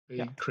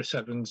Yeah. Chris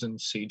Evans and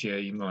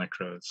CJE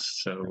micros.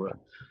 So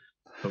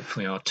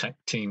hopefully our tech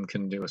team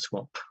can do a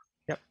swap.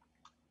 Yep.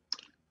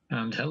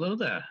 And hello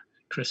there,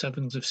 Chris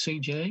Evans of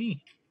CJE.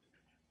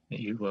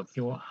 You have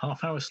your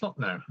half-hour slot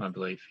now, I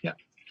believe. Yeah.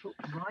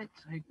 Right.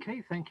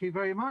 Okay. Thank you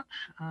very much.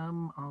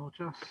 I'll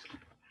just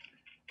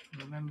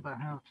remember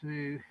how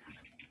to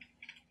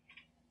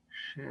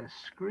share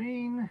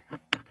screen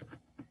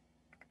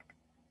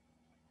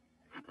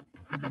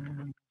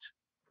and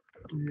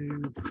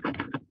do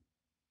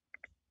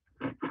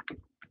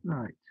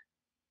right.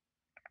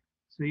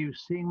 So you're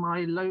seeing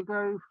my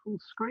logo full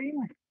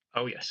screen?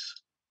 Oh yes.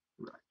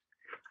 Right.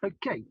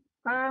 Okay.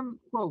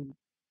 Well,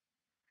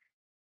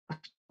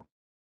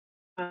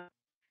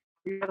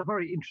 we had a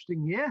very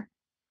interesting year.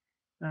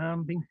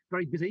 Been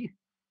very busy.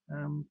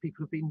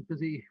 People have been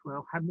busy.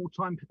 Well, had more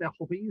time for their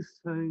hobbies.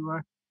 So,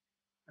 and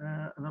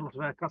a lot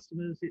of our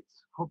customers,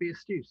 it's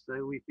hobbyist use.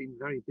 So we've been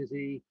very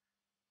busy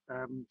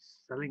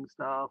selling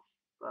stuff,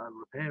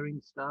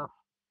 repairing stuff,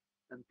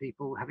 and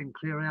people having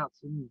clear outs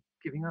and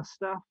giving us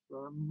stuff,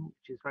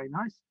 which is very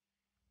nice.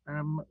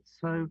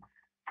 So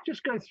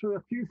just go through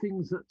a few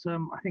things that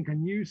I think are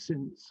new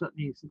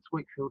certainly since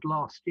Wakefield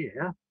last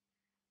year.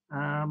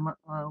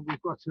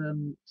 We've got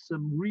some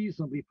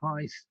reasonably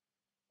priced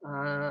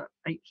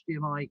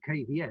HDMI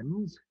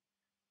KVMs,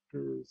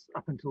 because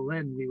up until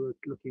then we were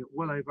looking at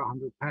well over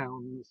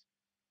 £100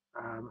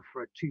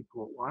 for a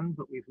 2-port one,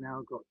 but we've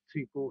now got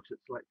 2-port at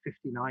like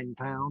 £59,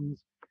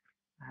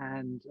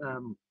 and where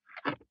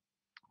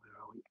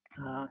are we?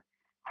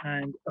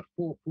 And a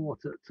 4-port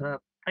at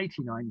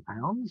 £89.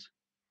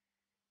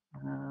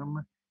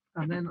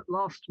 And then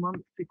last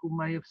month, people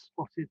may have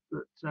spotted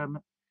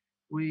that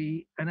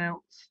we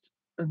announced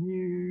a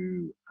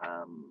new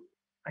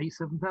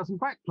A7000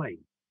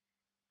 backplane.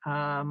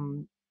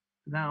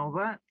 Now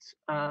that,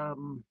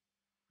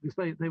 because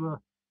they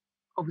were,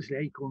 obviously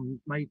Acorn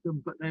made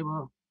them, but they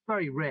were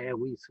very rare.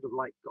 We sort of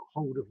like got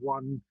hold of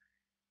one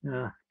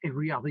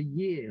every other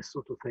year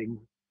sort of thing.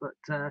 But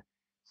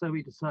so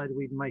we decided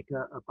we'd make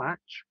a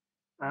batch.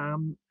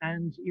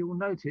 And you'll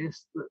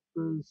notice that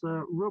there's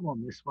room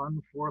on this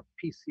one for a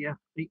PCF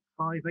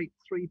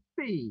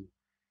 8583B.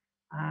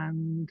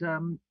 And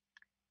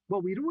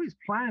well, we'd always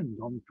planned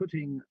on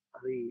putting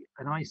an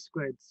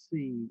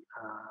I2C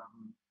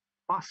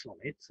bus on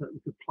it so that we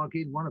could plug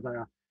in one of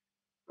our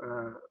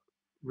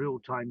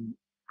real-time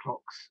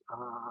clocks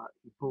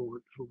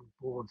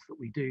boards that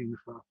we do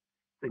for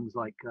things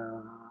like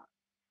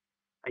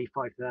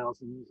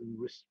A5000s and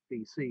RISC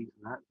BCs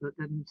and that. But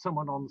then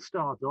someone on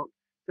Stardock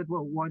said,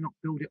 well, why not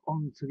build it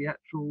onto the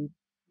actual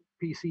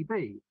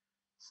PCB?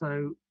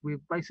 So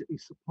we're basically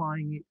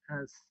supplying it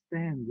as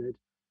standard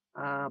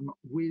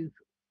with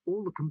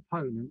all the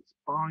components,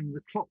 barring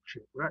the clock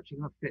chip. We're actually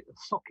going to fit a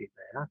socket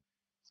there.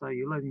 So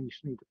you'll only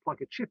just need to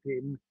plug a chip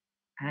in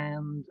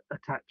and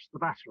attach the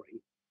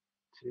battery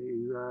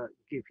to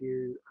give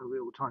you a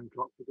real-time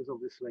clock, because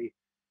obviously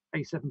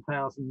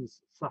A7000s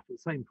suffer the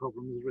same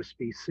problem as RISC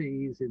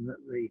BCs in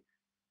that the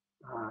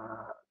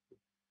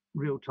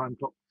real-time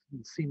clock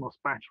and CMOS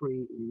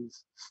battery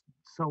is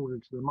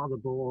soldered to the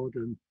motherboard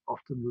and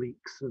often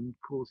leaks and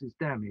causes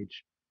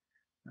damage.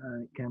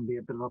 It can be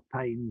a bit of a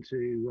pain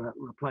to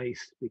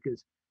replace,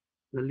 because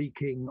the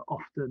leaking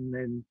often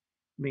then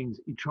means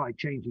that you try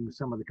changing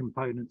some of the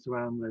components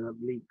around, the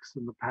leaks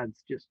and the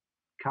pads just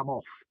come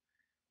off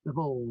the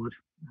board,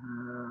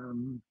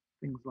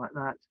 things like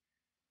that.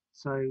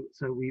 So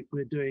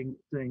we're doing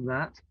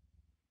that,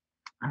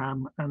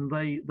 and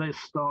they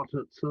start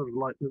at sort of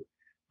like the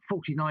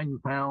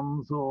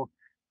 £49 or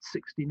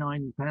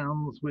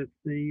 £69 with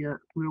the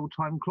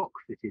real-time clock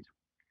fitted.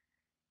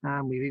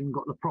 And we've even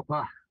got the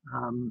proper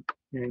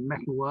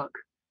metalwork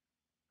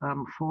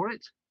for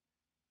it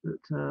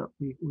that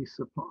we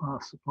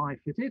supply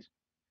fitted.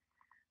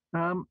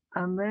 And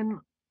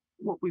then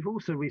what we've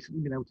also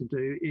recently been able to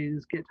do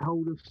is get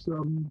hold of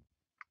some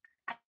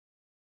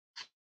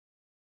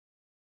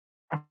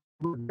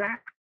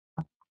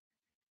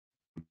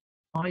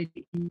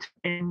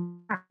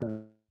IDM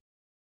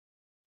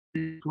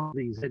one of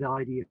these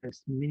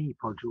ZIDFS mini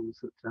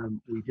modules that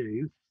we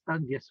do.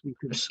 And yes, we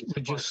could.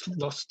 We just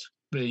lost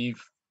the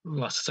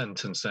last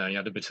sentence there. You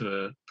had a bit of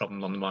a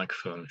problem on the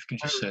microphone. If you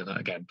could just say that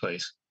again,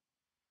 please.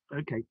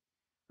 Okay.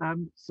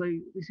 So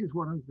this is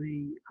one of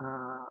the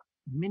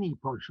mini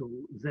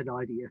module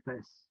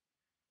ZIDFS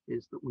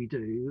is that we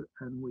do,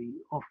 and we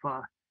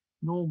offer.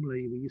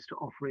 Normally, we used to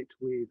offer it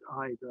with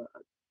either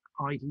an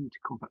ID to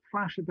compact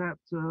flash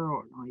adapter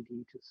or an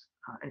ID to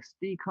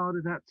SD card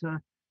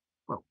adapter.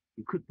 Well,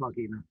 you could plug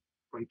in a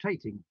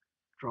rotating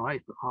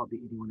drive, but hardly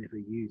anyone ever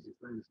uses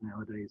those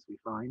nowadays, we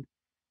find.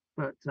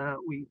 But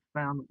we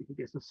found that we could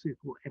get a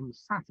suitable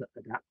mSATA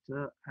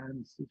adapter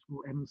and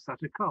suitable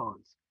mSATA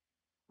cards.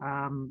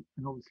 And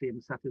obviously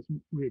mSATA is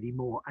really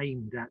more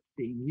aimed at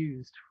being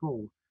used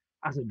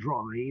as a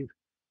drive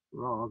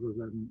rather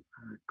than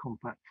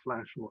compact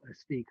flash or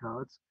SD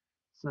cards.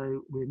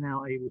 So we're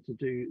now able to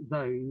do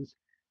those,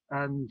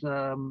 and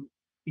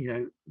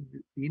the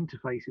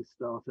interfaces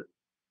start at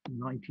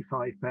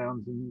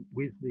 £95, and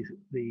with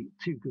the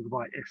 2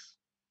 GB S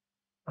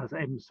as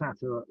M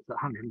SATA at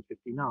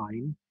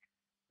 159.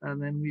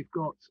 And then we've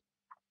got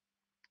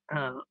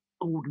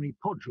ordinary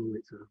module.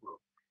 It's a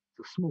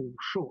small,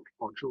 short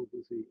module.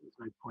 There's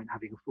no point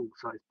having a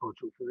full-size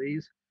module for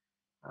these.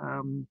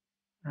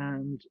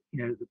 And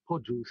the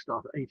modules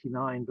start at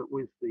 89, but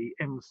with the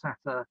M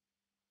SATA,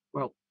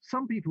 well,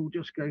 some people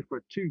just go for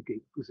a 2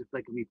 gig because if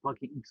they can be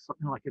plugging into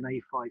something like an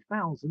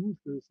A5000,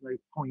 there's no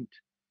point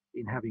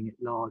in having it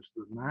larger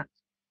than that.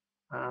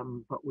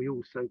 But we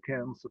also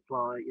can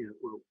supply,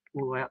 all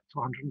the way up to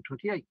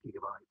 128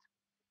 gigabytes.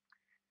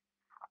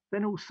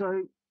 Then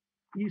also,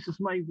 users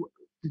may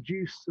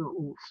deduce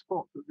or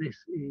spot that this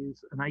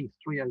is an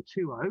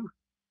A3020,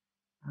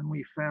 and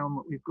we found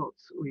that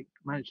we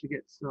managed to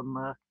get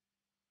some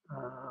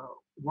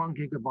 1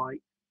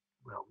 gigabyte,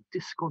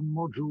 Discon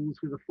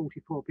modules with a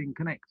 44-pin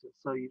connector.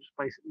 So you just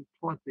basically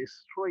plug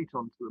this straight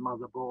onto the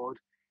motherboard,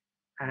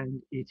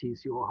 and it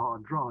is your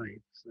hard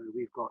drive. So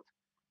we've got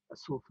a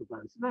sort of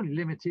those. It's only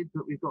limited,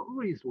 but we've got a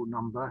reasonable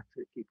number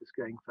to keep us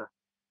going for,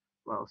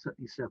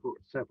 certainly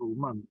several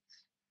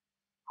months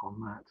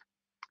on that.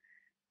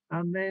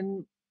 And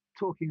then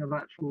talking of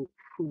actual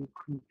full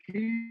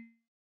compute,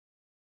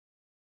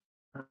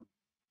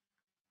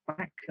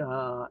 back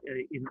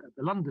in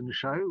the London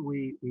show,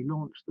 we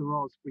launched the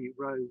Raspberry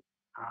Pi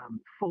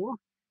 4,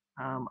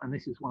 and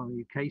this is one of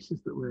the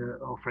cases that we're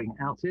offering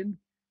out in.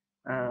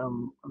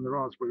 And the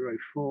Raspberry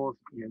Pi 4,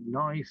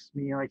 nice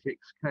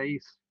MITX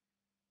case.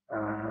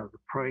 The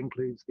Pro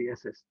includes the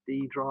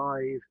SSD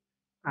drive,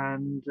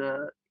 and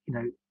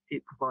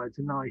it provides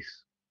a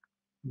nice,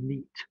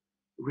 neat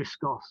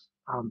RISC OS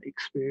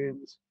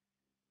experience.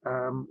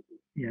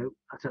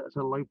 At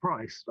a low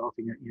price,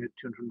 starting at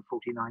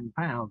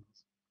 £249.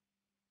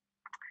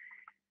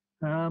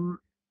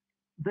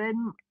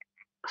 Then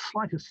a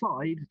slight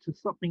aside to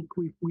something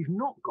we've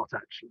not got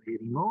actually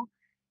anymore.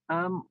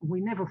 We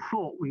never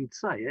thought we'd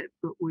say it,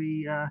 but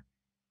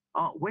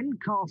when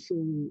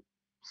Castle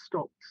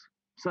stopped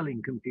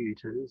selling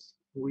computers,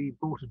 we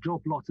bought a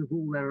job lot of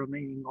all their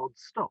remaining odd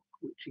stock,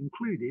 which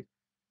included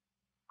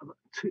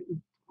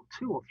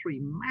two or three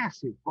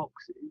massive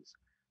boxes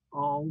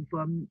of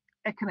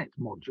Ethernet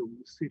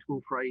modules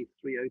suitable for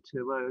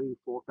A3020,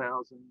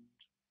 4000,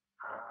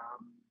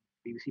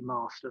 BBC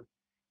Master,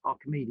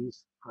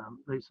 Archimedes,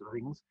 those sort of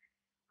things.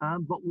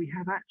 But we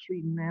have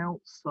actually now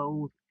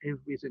sold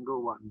every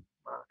single one.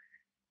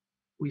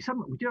 We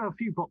do have a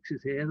few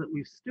boxes here that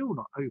we've still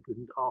not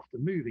opened after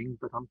moving,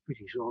 but I'm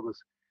pretty sure we're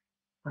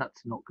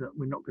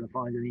not going to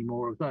find any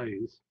more of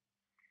those.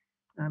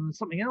 And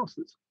something else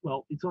it's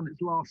on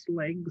its last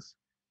legs.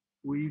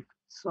 We've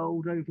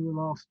sold over the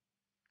last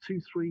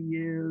 2-3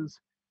 years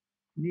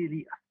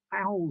nearly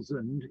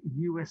 1,000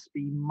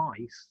 USB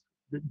mice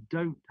that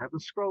don't have a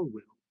scroll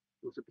wheel.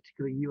 There was a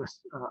particular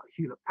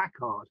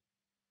Hewlett-Packard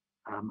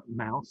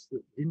mouse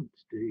that didn't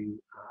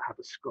have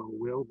a scroll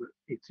wheel, but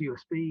it's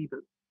USB,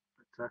 but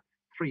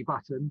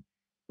 3-button.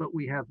 But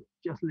we have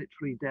just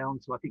literally down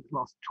to, I think, the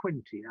last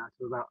 20 out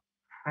of about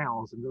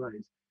 1,000 of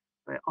those.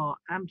 They are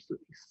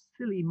absolutely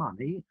silly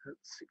money at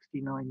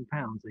 £69,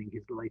 I think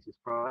is the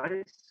latest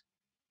price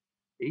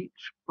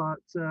each,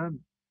 but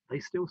they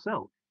still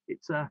sell.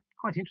 It's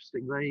quite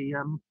interesting.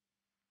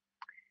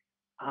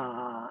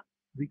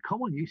 The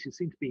common uses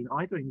seem to be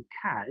either in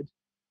CAD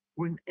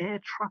or in air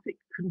traffic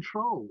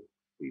control.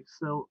 We've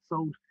sold,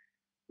 sort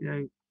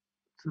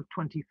of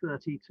 20,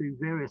 30 to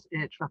various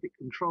air traffic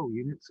control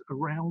units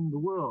around the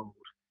world,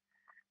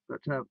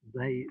 but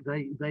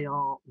they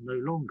are no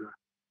longer.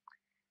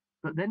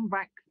 But then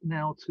back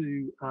now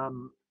to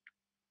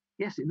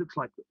yes, it looks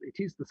like it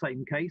is the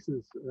same case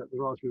as the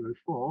Raspberry Pi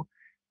 4,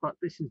 but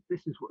this is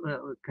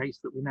a case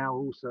that we're now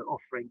also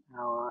offering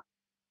our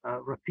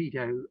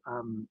Rapido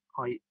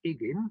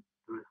iGin,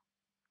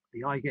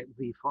 the iGet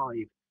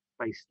V5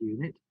 based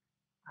unit,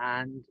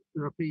 and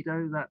the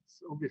Rapido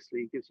that's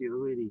obviously gives you a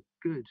really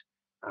good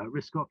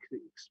RISC OS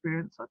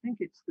experience. I think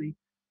it's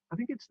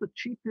the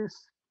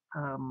cheapest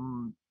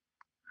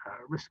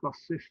RISC OS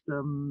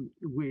system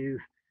with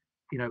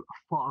a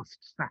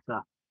fast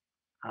SATA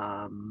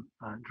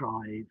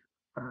drive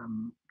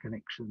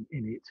connection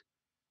in it.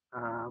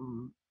 I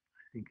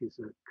think is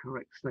a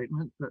correct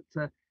statement.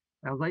 But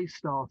now they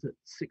start at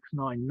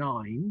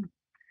 $699,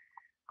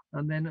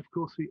 and then of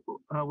course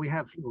we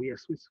have we're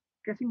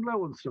getting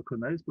low on stock on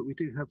those, but we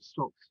do have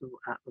stock still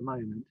at the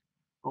moment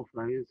of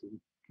those and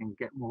can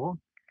get more.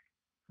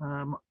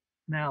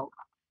 Now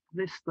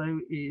this though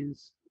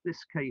is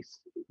this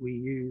case we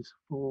use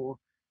for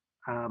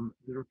the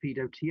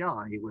Rapido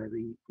TI, where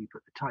we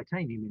put the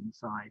titanium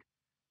inside,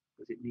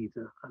 because it needs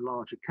a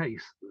larger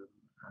case than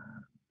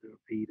the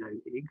Rapido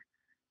IG.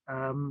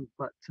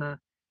 But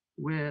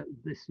where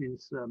this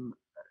is,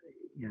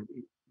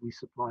 we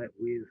supply it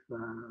with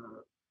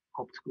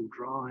optical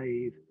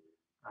drive,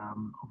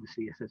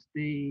 obviously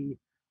SSD,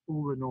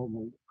 all the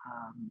normal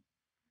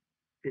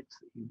bits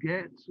that you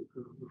get,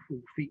 the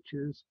full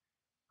features.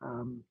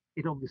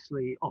 It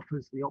obviously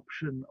offers the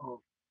option of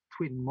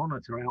twin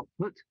monitor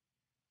output,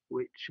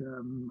 which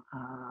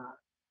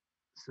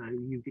so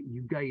you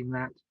gain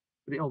that,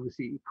 but it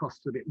obviously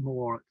costs a bit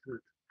more at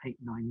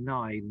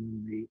 899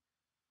 than the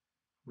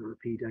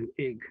Rapido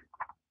IG.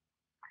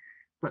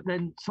 But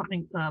then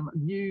something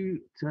new,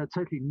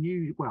 totally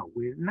new. Well,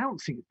 we're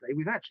announcing it today.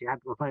 We've actually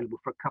had them available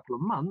for a couple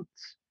of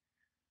months,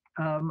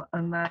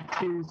 and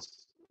that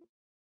is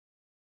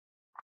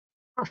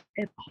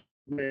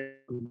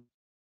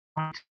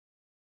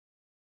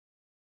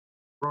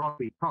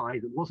Raspberry Pi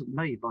that wasn't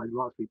made by the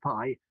Raspberry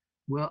Pi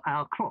were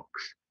our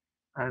clocks.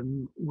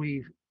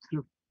 We've sort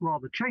of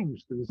rather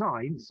changed the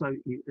design. So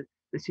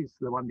this is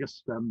the one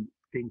just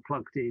being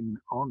plugged in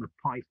on a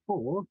Pi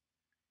 4.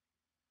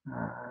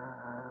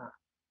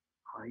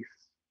 I've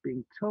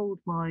been told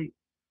my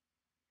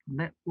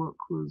network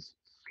was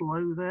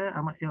slow there.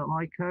 Am I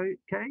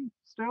okay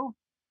still?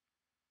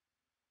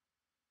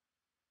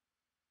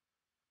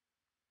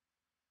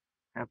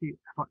 Have you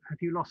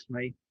lost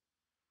me?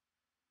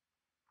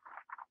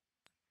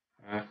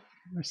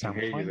 Sound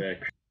fine.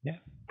 Yeah,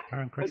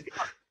 Karen, Chris.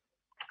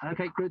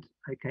 Okay, good.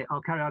 Okay,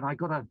 I'll carry on. I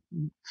got a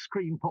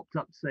screen popped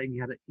up saying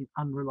you had an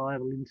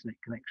unreliable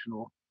internet connection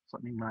or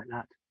something like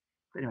that.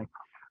 But anyway,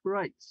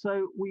 right.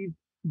 So we've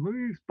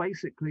moved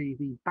basically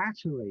the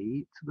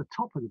battery to the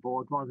top of the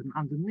board rather than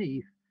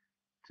underneath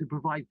to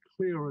provide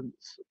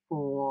clearance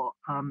for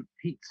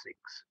heat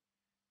sinks,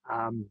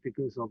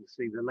 because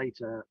obviously the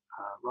later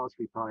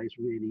Raspberry Pis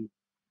really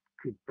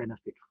could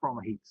benefit from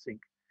a heat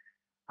sink.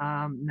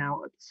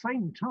 Now, at the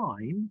same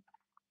time,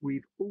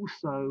 we've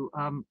also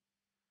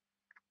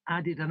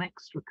added an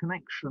extra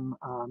connection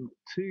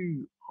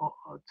to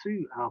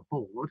our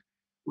board,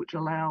 which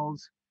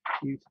allows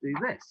you to do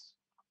this.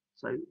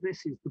 So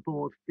this is the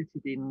board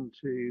fitted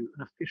into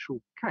an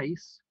official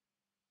case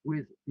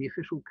with the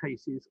official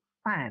case's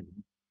fan,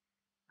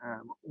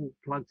 all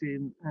plugged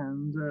in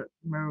and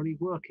merrily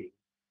working.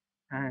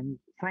 And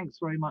thanks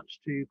very much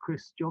to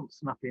Chris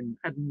Johnson up in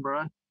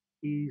Edinburgh.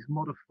 He's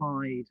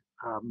modified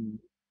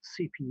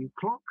CPU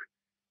clock,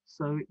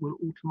 so it will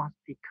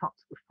automatically cut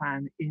the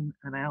fan in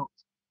and out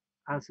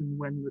as and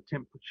when the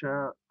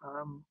temperature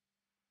sort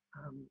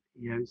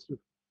of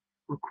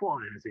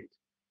requires it.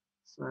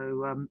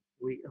 So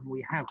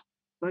we have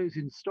those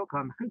in stock.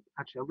 I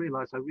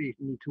realise I really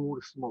need to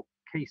order some more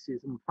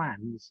cases and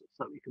fans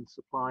so that we can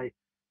supply a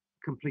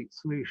complete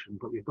solution.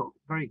 But we've got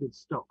very good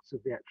stocks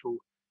of the actual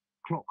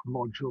clock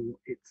module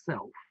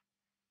itself.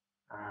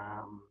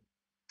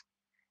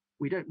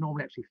 We don't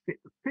normally actually fit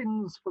the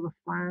pins for the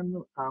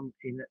fan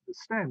in the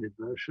standard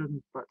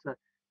version, but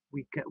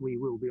we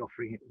will be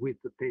offering it with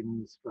the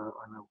pins for,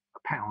 I know,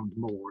 £1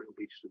 more. It'll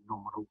be just a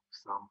nominal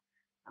sum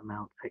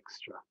amount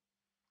extra.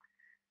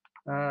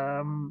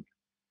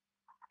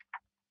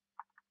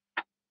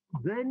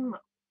 Then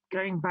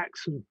going back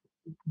sort of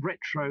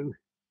retro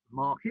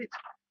market,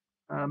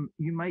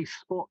 you may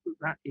spot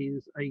that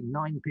is a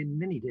 9-pin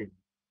mini DIN.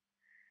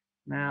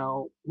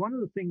 Now, one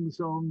of the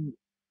things on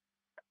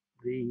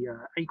the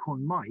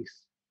Acorn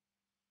mice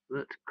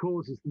that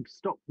causes them to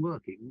stop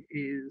working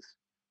is,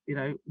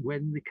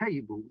 when the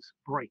cables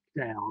break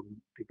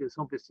down, because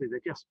obviously they're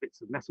just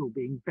bits of metal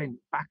being bent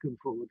back and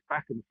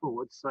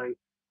forward. So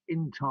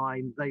in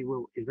time, they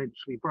will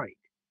eventually break.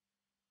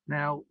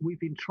 Now, we've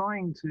been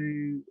trying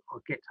to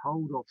get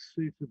hold of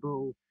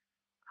suitable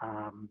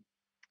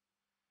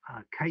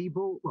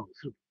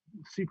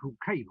suitable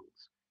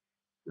cables.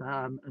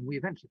 And we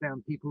eventually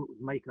found people that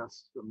would make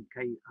us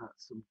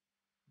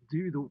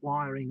do the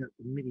wiring at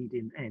the mini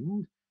DIN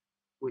end,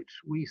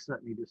 which we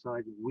certainly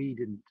decided we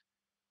didn't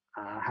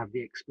have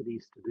the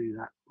expertise to do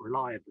that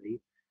reliably.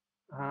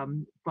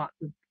 But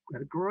we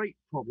had a great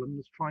problem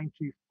was trying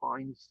to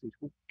find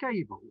suitable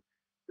cable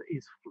that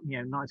is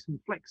nice and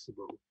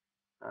flexible.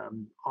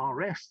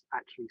 RS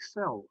actually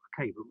sell a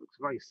cable that looks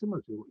very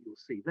similar to what you'll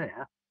see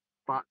there,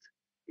 but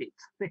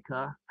it's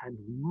thicker and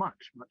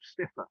much, much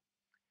stiffer.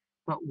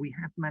 But we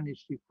have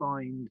managed to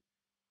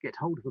get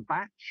hold of a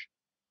batch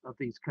of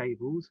these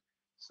cables.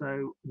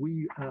 So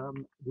we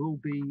will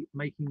be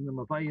making them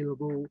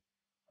available,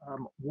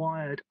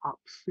 wired up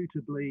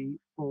suitably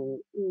for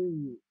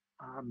all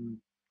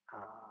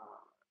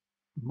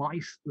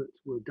mice that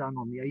were done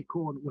on the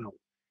Acorn. Well,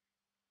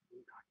 I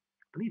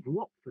believe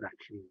Wakefield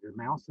actually the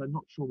mouse. I'm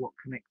not sure what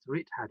connector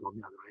it had on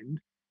the other end,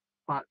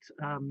 but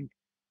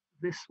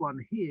this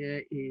one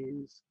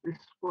is this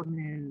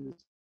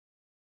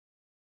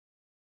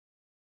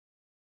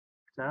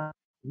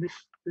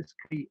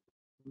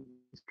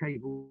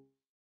cable,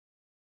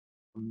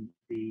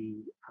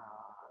 the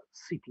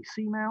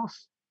CPC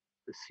mouse,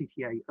 the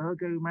CTA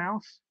Ergo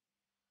mouse,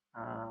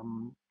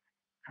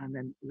 and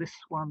then this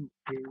one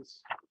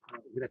is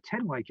with a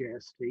 10-way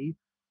JST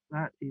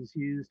that is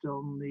used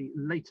on the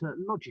later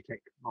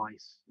Logitech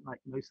mice, like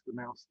most of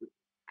the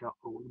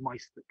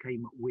mice that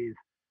came with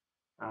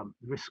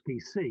RISC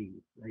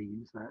PC. They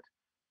use that.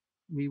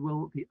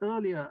 The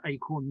earlier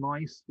Acorn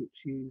mice,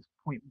 which use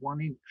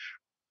 0.1-inch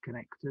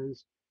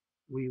connectors,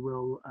 we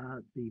will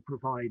be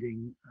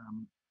providing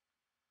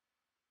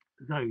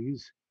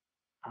those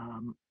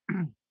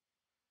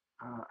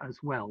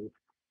as well.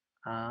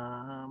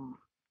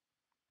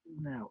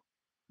 Now,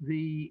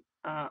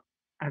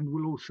 and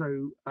we'll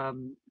also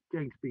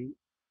going to be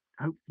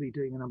hopefully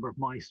doing a number of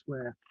mice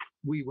where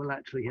we will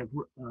actually have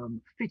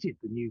fitted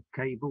the new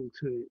cable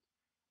to it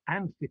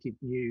and fitted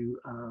new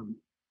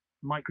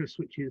micro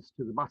switches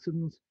to the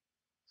buttons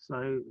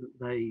so that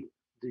they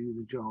do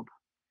the job,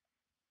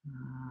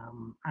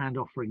 and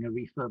offering a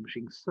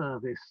refurbishing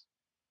service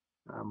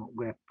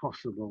where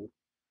possible.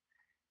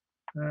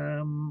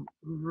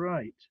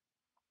 Right.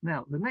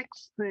 Now, the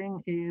next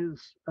thing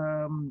is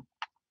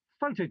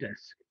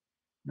Photodesk.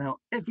 Now,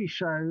 every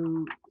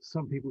show,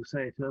 some people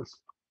say to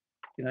us,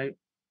 you know,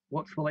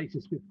 what's the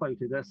latest with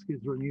Photodesk?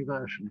 Is there a new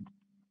version?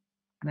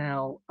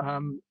 Now,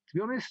 to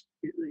be honest,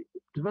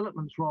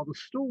 development's rather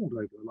stalled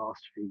over the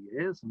last few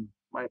years, and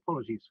my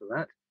apologies for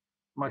that.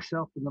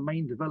 Myself and the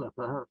main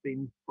developer have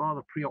been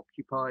rather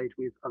preoccupied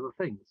with other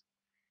things.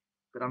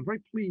 But I'm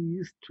very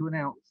pleased to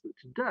announce that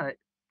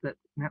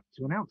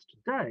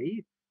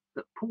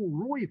Paul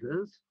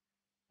Roivers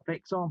of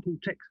Example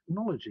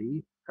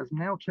Technology has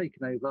now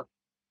taken over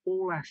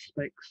all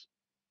aspects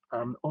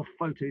of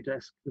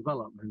Photodesk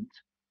development,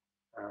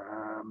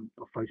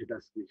 of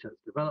Photodesk research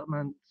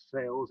development,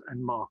 sales,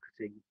 and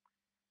marketing.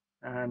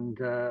 And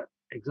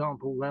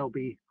Example, they'll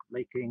be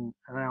making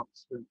an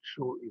announcement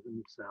shortly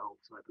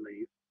themselves, I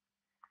believe.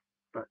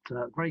 But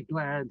very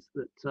glad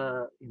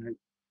that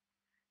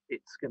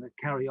it's going to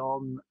carry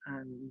on,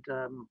 and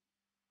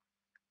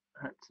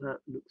that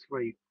looks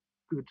very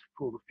good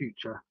for the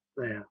future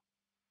there.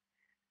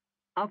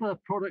 Other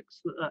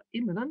products that are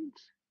imminent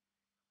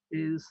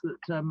is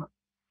that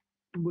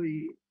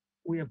we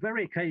are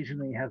very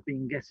occasionally have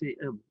been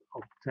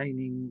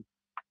obtaining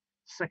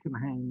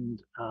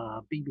second-hand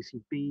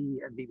BBC B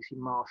and BBC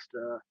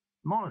Master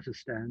monitor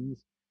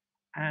stands,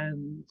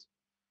 and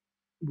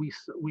we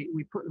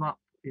put them up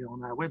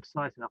on our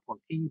website and up on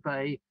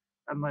eBay,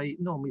 and they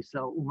normally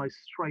sell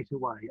almost straight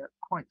away at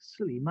quite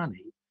silly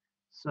money.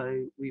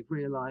 So we've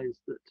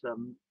realised that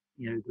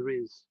there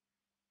is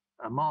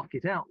a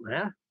market out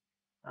there.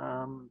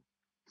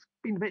 It's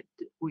been a bit.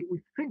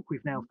 We think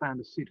we've now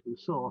found a suitable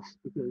source,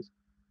 because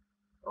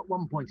at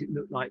one point it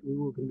looked like we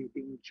were going to be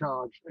being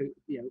charged,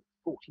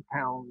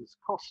 £40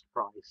 cost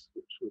price,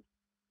 which would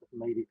have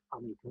made it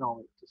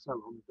uneconomic to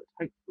sell on. But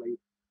hopefully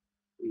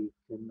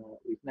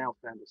we've now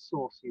found a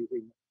source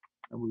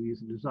and we're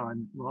using a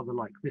design rather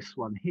like this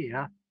one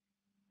here.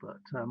 But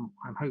I'm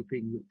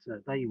hoping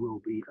that they will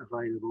be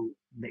available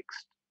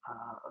next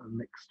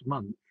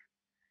month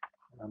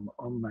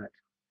on that.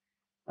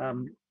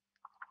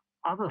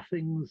 Other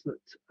things that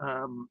just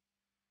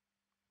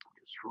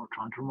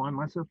trying to remind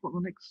myself what the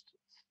next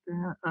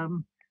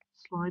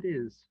slide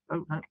is.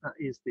 Oh no, that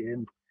is the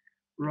end.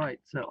 Right,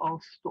 so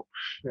I'll stop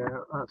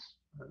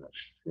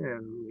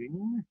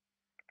sharing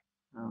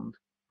and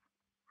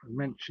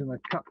mention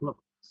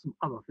some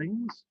other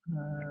things.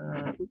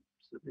 Oops,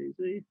 so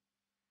easy.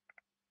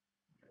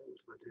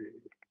 What do I do?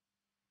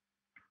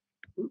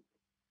 Oops.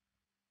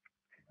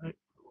 Okay, I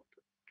want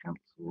to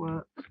cancel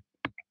that.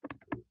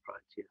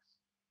 Right, yes.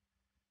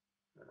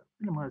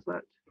 Minimize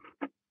that.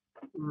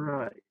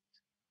 Right.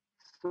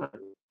 So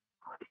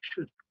I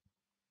should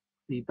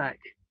be back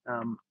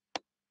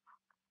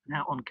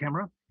now on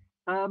camera.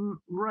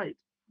 Right.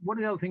 One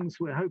of the other things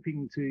we're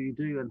hoping to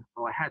do, and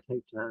I had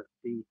hoped to have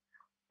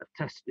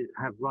tested,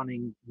 have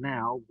running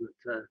now, but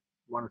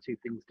one or two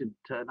things didn't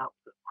turn up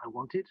that I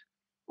wanted,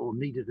 or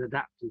needed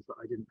adapters that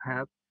I didn't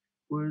have,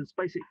 was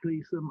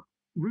basically some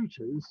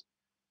routers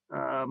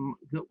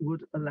that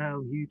would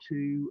allow you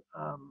to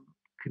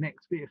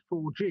connect via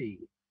 4G.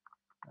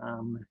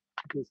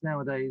 Because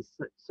nowadays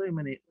so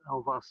many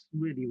of us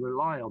really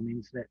rely on the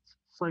internet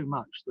so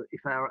much that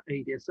if our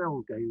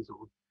ADSL goes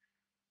or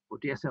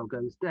DSL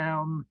goes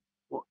down,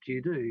 what do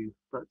you do?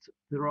 But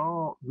there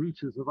are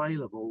routers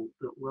available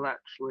that will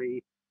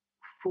actually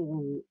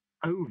fall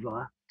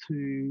over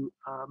to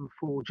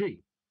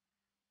 4G.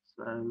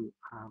 So I'm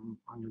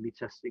going to be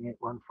testing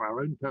one for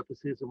our own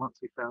purposes, and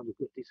once we found a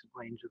good decent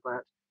range of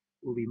that,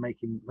 we'll be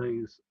making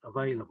those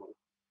available.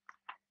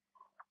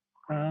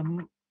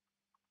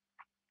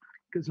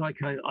 Because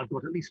I've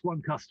got at least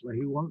one customer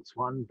who wants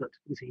one, but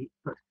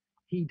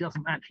he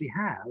doesn't actually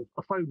have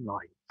a phone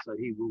line, so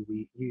he will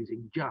be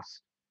using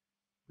just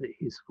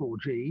his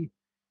 4G.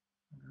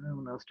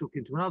 And I was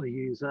talking to another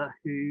user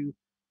who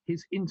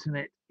his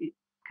internet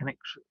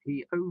connection,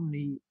 he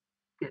only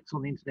gets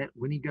on the internet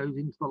when he goes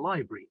into the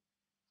library,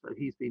 so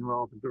he's been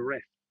rather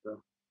bereft for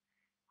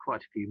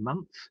quite a few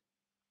months.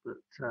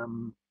 But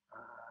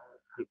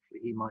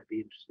hopefully he might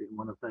be interested in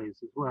one of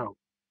those as well.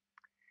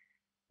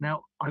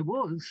 Now, I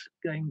was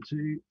going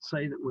to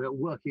say that we're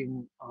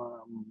working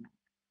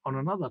on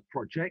another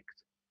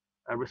project,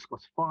 a RISC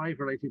OS 5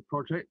 related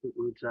project that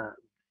would,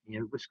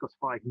 RISC OS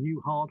 5 new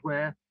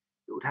hardware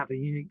that would have a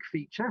unique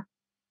feature.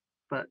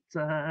 But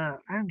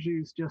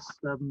Andrew's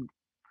just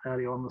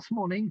earlier on this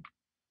morning,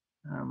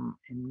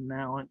 in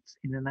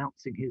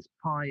announcing his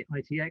Pi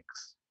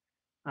ITX,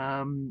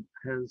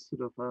 has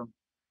sort of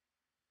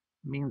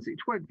means it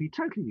won't be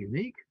totally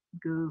unique,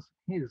 because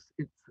his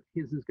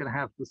is going to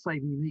have the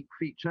same unique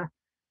feature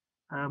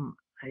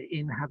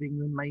in having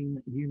the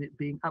main unit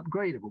being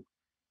upgradable.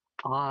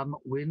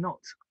 We're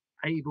not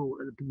able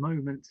at the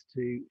moment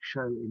to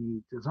show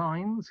any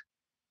designs,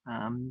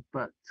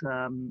 but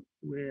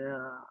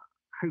we're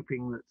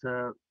hoping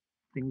that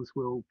things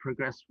will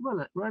progress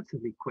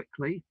relatively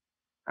quickly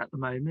at the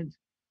moment.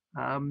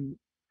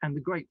 And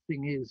the great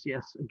thing is,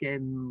 yes,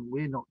 again,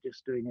 we're not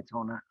just doing it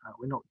on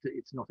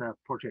it's not a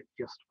project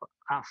just for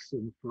us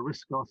and for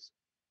RISC OS.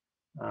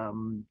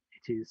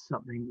 It is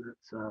something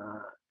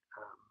that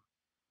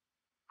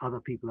other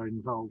people are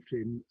involved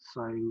in.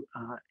 So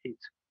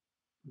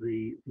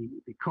the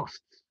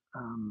costs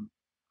are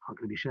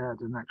going to be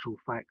shared. In actual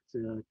fact,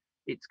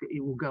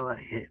 it will go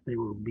ahead. They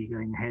will be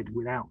going ahead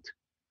without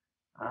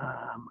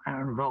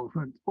our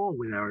involvement or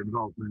with our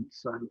involvement.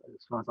 So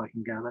as far as I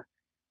can gather,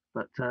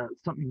 but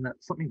something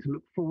to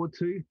look forward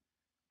to,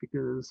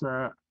 because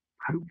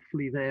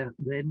hopefully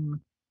then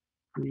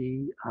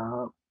the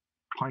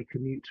high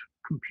compute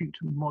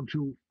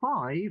module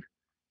 5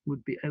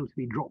 would be able to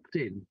be dropped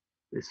in.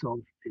 This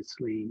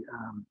obviously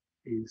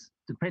is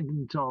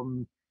dependent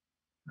on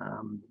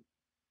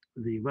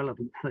the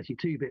relevant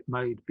 32-bit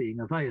mode being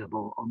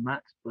available on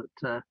that,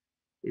 but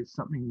it's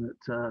something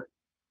that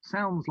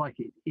sounds like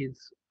it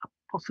is a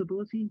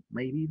possibility,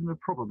 maybe even a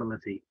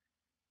probability,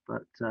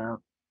 but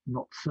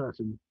not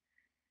certain.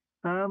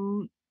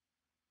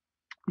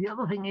 The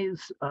other thing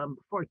is,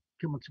 before I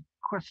come on to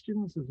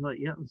questions,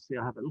 let's see,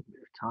 I have a little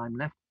bit of time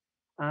left.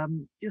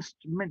 Just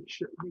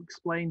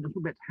explain a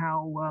little bit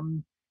how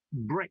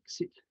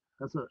Brexit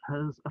has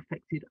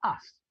affected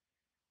us.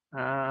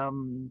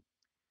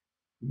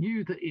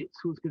 Knew that it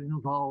was going to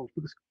involve,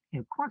 because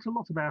quite a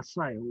lot of our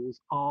sales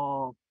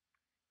are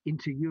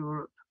into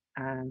Europe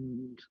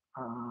and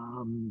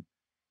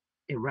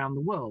around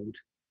the world.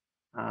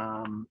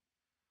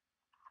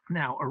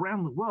 Now,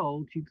 around the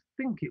world, you'd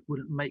think it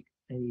wouldn't make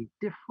any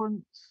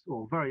difference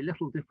or very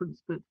little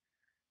difference, but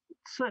it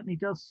certainly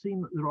does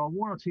seem that there are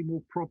one or two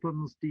more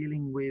problems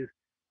dealing with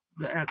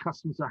that our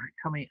customers are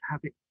coming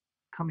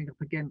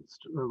up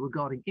against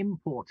regarding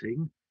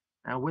importing.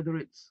 Whether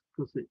it's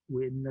because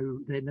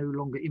they're no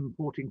longer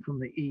importing from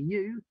the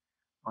EU,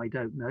 I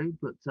don't know,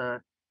 but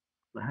there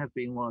have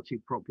been one or two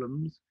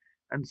problems,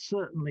 and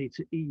certainly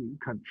to EU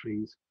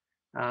countries.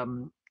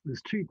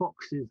 There's two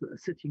boxes that are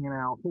sitting in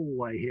our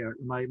hallway here at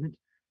the moment.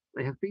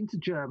 They have been to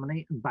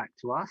Germany and back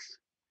to us,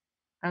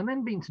 and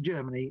then been to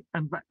Germany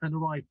and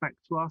arrived back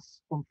to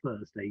us on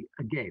Thursday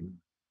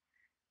again,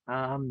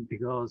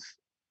 because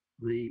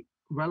the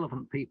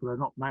relevant people are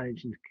not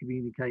managing to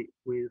communicate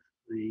with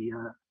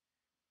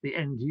the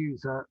end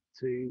user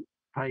to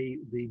pay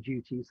the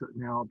duties that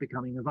now are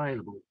becoming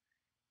available.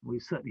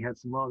 We've certainly had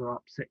some rather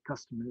upset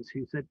customers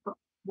who said, but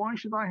why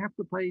should I have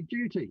to pay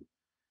duty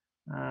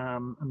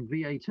and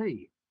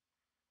VAT?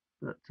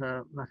 But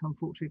that,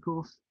 unfortunately, of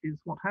course, is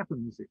what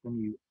happens when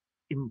you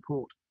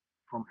import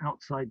from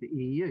outside the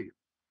EU.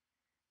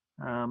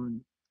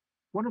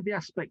 One of the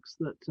aspects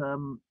that,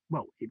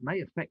 it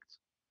may affect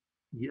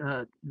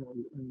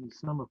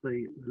some of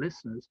the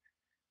listeners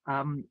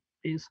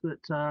is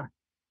that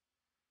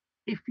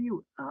if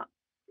you,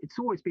 it's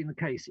always been the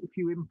case, if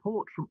you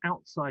import from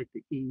outside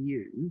the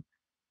EU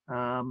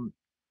a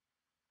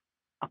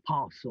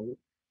parcel,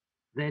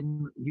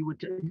 then you would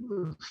take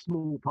a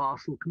small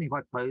parcel coming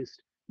by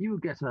post. You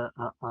would get a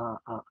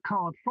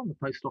card from the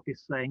post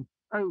office saying,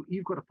 oh,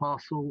 you've got a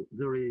parcel,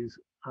 there is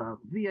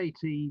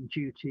VAT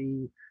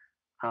duty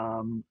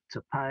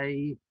to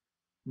pay.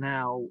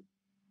 Now,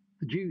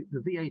 the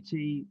VAT,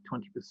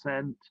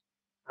 20%,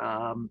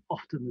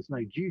 often there's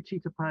no duty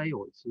to pay,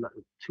 or it's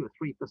 2 or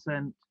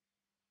 3%.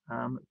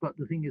 But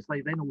the thing is,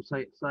 they then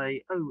also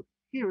say, oh,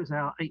 here is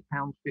our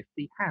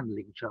 £8.50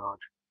 handling charge.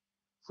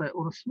 So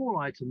on a small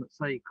item that,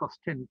 say, costs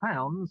 £10,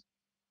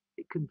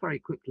 it can very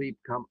quickly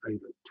become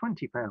over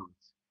 £20.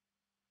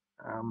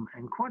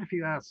 And quite a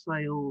few of our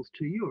sales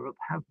to Europe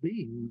have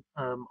been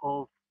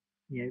of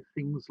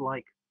things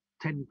like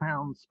 £10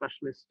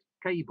 specialist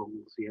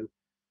cables,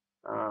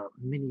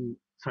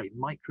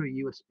 micro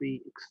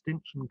USB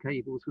extension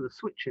cables with a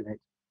switch in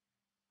it.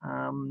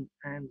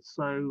 And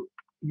so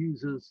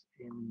users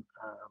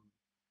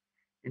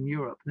in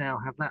Europe now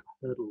have that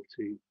hurdle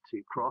to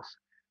cross.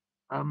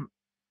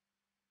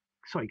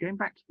 Going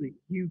back to the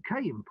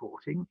UK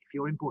importing, if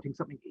you're importing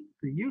something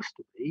that used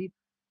to be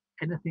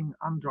anything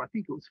under, I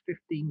think it was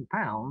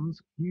 £15,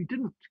 you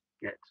didn't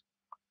get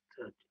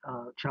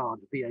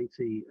charged VAT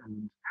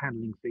and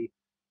handling fee,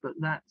 but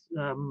that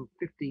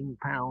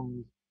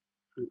 £15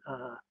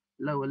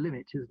 lower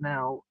limit is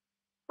now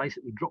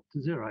basically dropped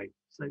to zero.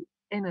 So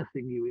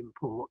anything you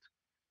import,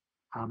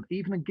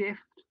 even a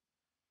gift,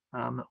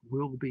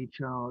 will be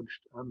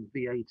charged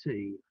VAT.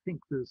 I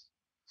think there's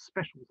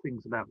special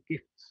things about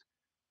gifts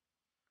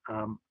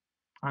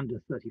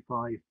under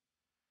 £35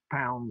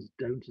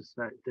 don't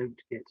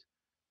get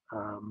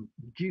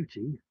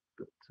duty,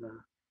 but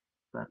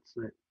that's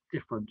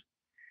different.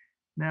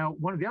 Now,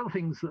 one of the other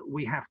things that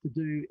we have to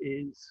do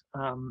is,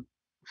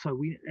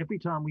 every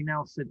time we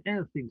now send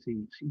anything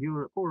to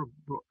Europe or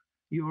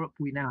Europe,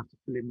 we now have to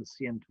fill in the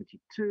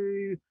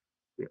CN22,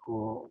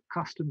 or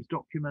customs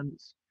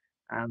documents,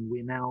 and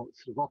we're now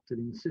sort of often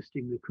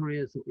insisting the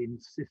couriers that we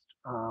insist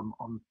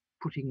on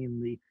putting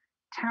in the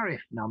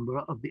tariff number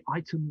of the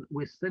item that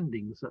we're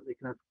sending so that they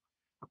can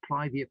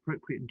apply the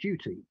appropriate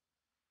duty.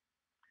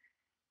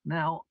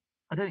 Now,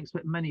 I don't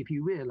expect many of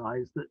you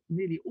realise that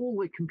nearly all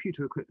the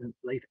computer equipment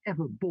they've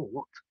ever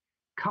bought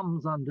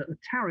comes under a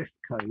tariff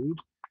code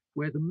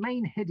where the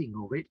main heading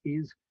of it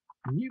is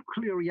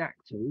nuclear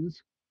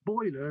reactors,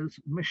 boilers,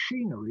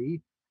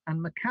 machinery,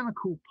 and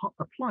mechanical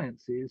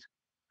appliances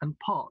and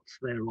parts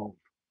thereof.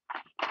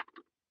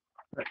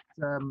 But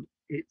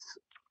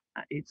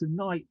it's a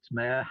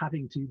nightmare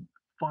having to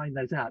find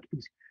those out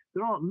because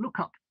there are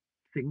lookup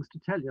things to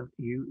tell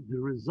you the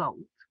result.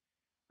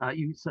 But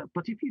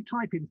if you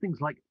type in things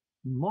like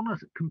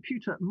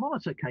computer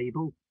monitor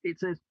cable, it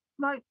says,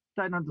 no,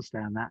 don't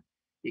understand that.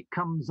 It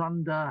comes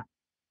under,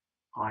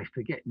 I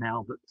forget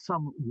now, but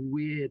some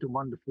weird and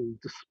wonderful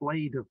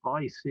display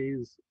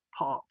devices,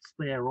 parts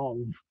thereof.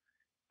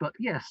 But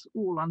yes,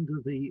 all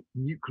under the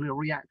nuclear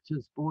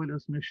reactors,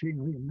 boilers,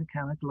 machinery, and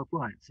mechanical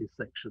appliances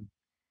section.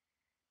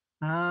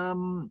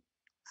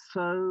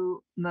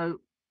 So, no.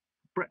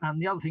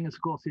 And the other thing,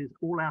 of course, is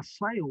all our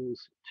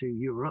sales to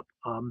Europe,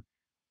 all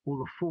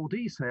the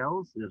 4D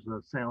sales, there's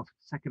a sales of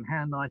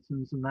second-hand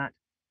items and that,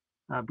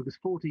 because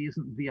 4D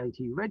isn't VAT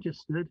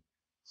registered,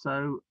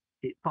 so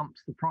it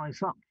bumps the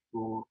price up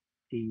for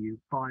EU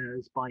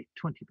buyers by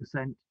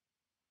 20%,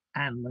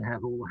 and they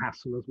have all the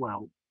hassle as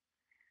well.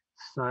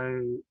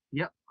 So,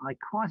 yep, I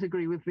quite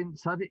agree with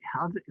Vince had it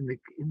in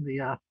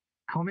the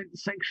comment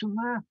section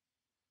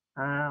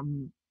there.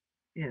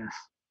 Yes,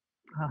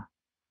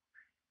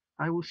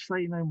 I will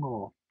say no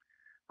more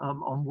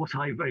on what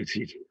I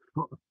voted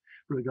for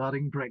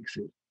regarding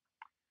Brexit.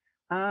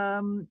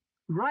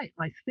 Right,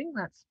 I think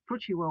that's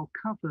pretty well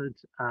covered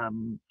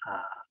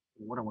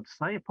what I want to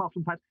say, apart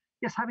from the fact,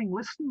 yes, having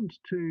listened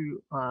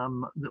to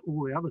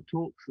all the other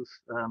talks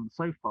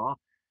so far,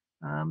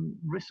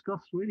 RISC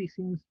OS really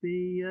seems to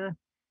be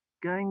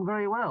going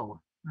very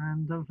well,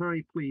 and I'm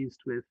very pleased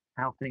with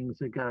how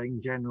things are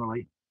going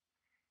generally.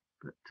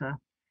 But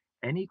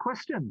any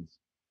questions?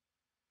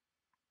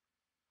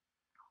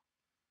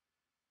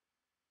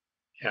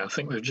 Yeah, I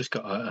think we've just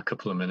got a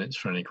couple of minutes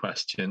for any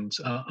questions.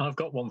 I've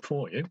got one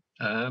for you.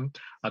 I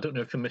don't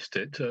know if I missed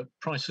it.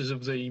 Prices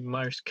of the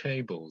mouse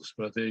cables,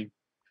 were they?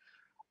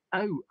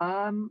 Oh,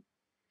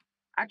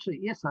 actually,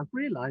 yes, I've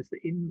realised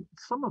that in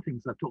some of the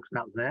things I've talked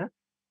about there,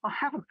 I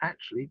haven't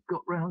actually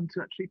got round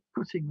to actually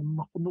putting them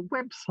up on the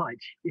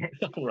website yet.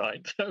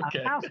 Right,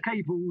 okay. Mouse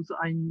cables,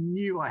 I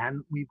knew I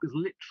hadn't, because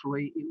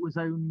literally it was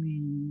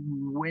only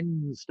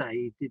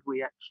Wednesday did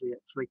we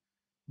actually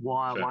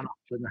wire one up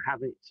and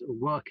have it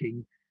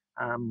working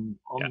on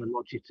the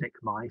Logitech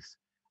mice.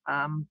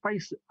 Yeah,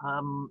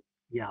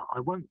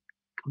 I'm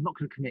not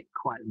going to commit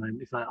quite at the moment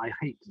because I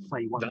hate to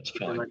say one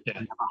particular and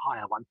have a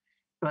higher one,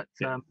 but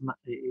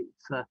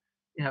it's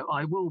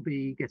I will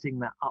be getting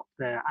that up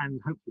there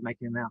and hopefully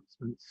making an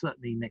announcement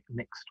certainly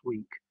next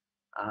week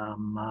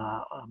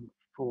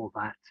for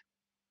that.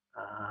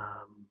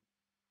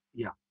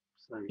 Yeah.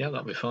 So yeah,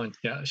 that'll be fine.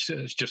 Yeah,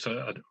 it's just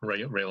I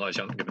realise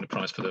you haven't given a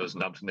price for those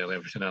and nearly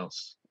everything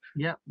else.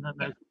 Yeah, no,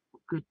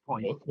 good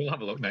point. We'll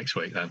have a look next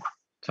week then.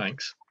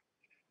 Thanks.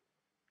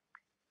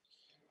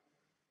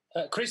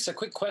 Chris, a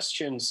quick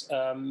questions.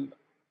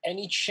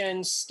 Any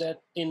chance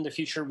that in the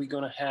future we're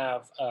going to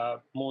have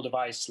more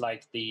device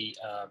like the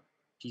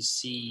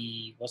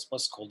PC,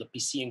 what's called the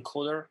PC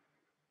encoder,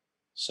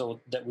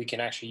 so that we can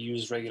actually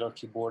use regular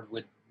keyboard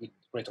with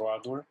retro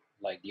hardware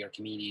like the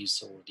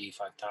Archimedes or the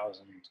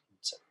A5000,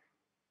 etc.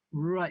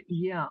 Right.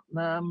 Yeah.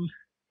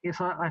 Yes,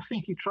 I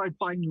think you tried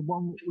buying the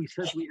one we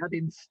said we had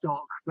in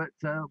stock, but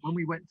when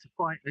we went to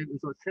find it,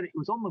 I said it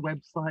was on the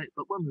website,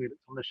 but when we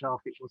looked on the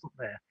shelf, it wasn't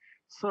there.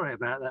 Sorry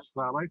about that,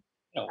 Paolo.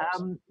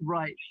 Oh,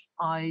 right.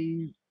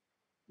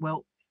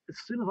 Well, as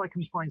soon as I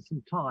can find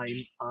some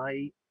time,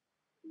 I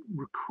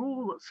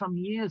recall that some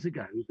years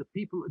ago, the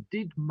people that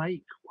did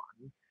make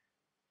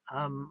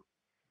one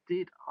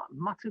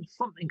muttered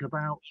something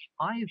about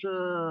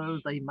either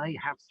they may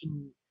have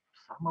some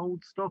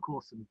old stock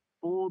or some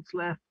boards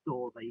left,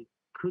 or they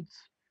could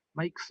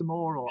make some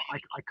more, or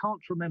I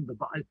can't remember,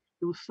 but it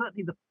was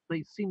certainly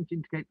they seemed to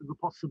indicate the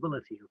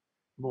possibility of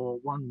more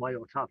one way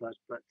or t'other.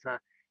 But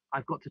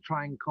I've got to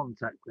try and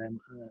contact them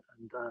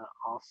and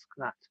ask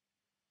that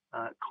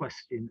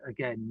question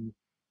again,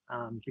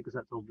 because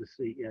that's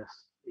obviously,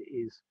 yes, it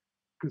is,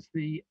 because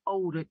the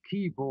older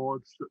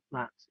keyboards the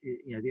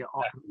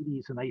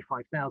Archimedes and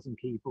A5000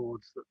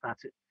 keyboards that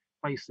it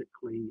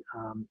basically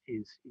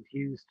is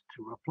used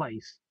to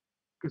replace,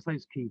 because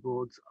those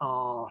keyboards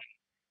are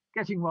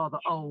getting rather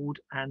old,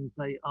 and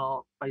they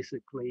are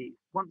basically,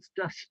 once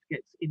dust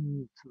gets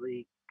into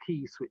the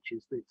key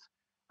switches, it's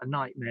a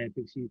nightmare,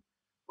 because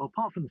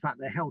apart from the fact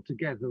they're held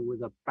together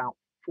with about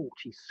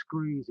 40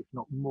 screws, if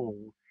not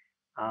more,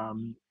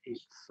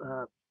 it's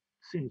as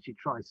soon as you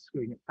try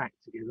screwing it back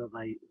together,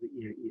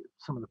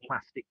 some of the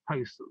plastic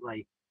posts that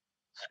they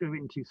screw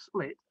into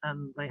split,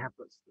 and they has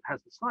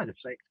the side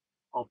effect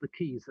of the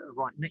keys that are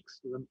right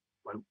next to them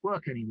won't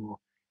work anymore.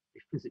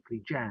 They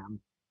physically jam.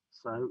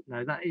 So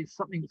no, that is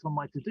something that's on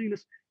my to-do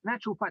list. In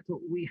actual fact,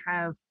 we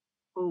have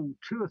 2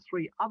 or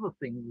 3 other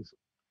things,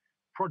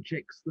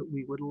 projects that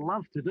we would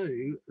love to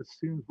do as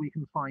soon as we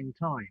can find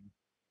time.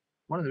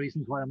 One of the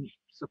reasons why I'm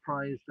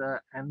surprised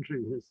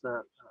Andrew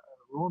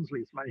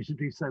Rawnsley's managed to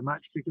do so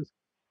much, because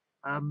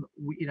I'm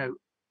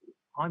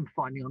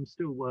finding I'm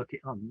still working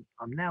on.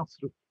 I'm now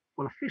sort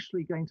of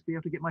officially going to be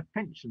able to get my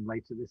pension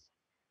later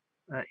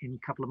in a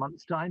couple of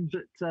months' time,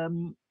 but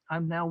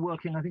I'm now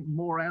working, I think,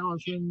 more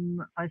hours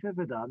than I've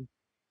ever done,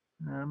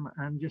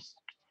 and just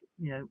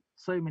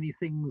so many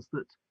things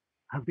that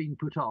have been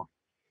put off.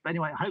 But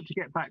anyway, I hope to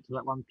get back to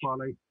that one,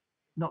 Twale.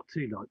 Not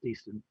too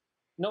distant.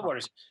 No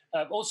worries.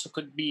 Also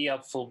could be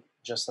helpful,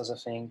 just as a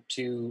thing,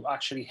 to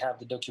actually have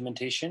the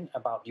documentation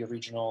about the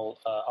original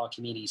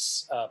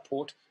Archimedes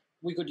port.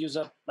 We could use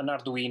an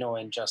Arduino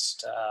and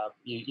just,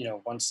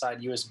 one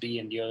side USB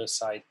and the other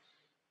side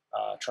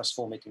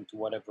transform it into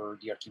whatever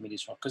the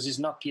Archimedes wants. Because it's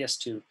not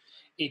PS2.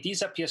 It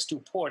is a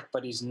PS2 port,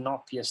 but it's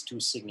not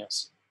PS2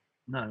 signals.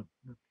 No.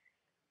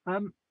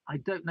 I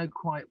don't know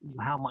quite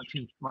how much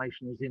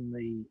information is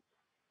in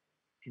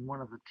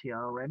one of the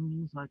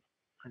TRMs. I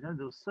know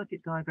there was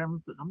circuit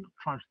diagrams, but I'm not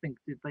trying to think.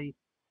 There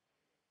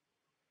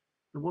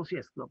was,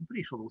 yes, I'm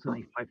pretty sure there was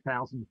only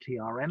 5,000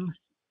 TRM,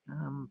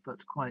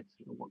 but quite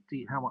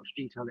how much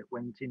detail it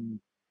went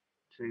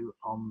into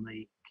on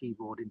the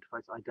keyboard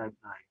interface, I don't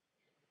know.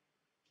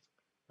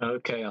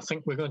 Okay, I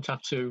think we're going to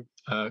have to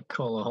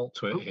call a halt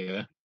to it here.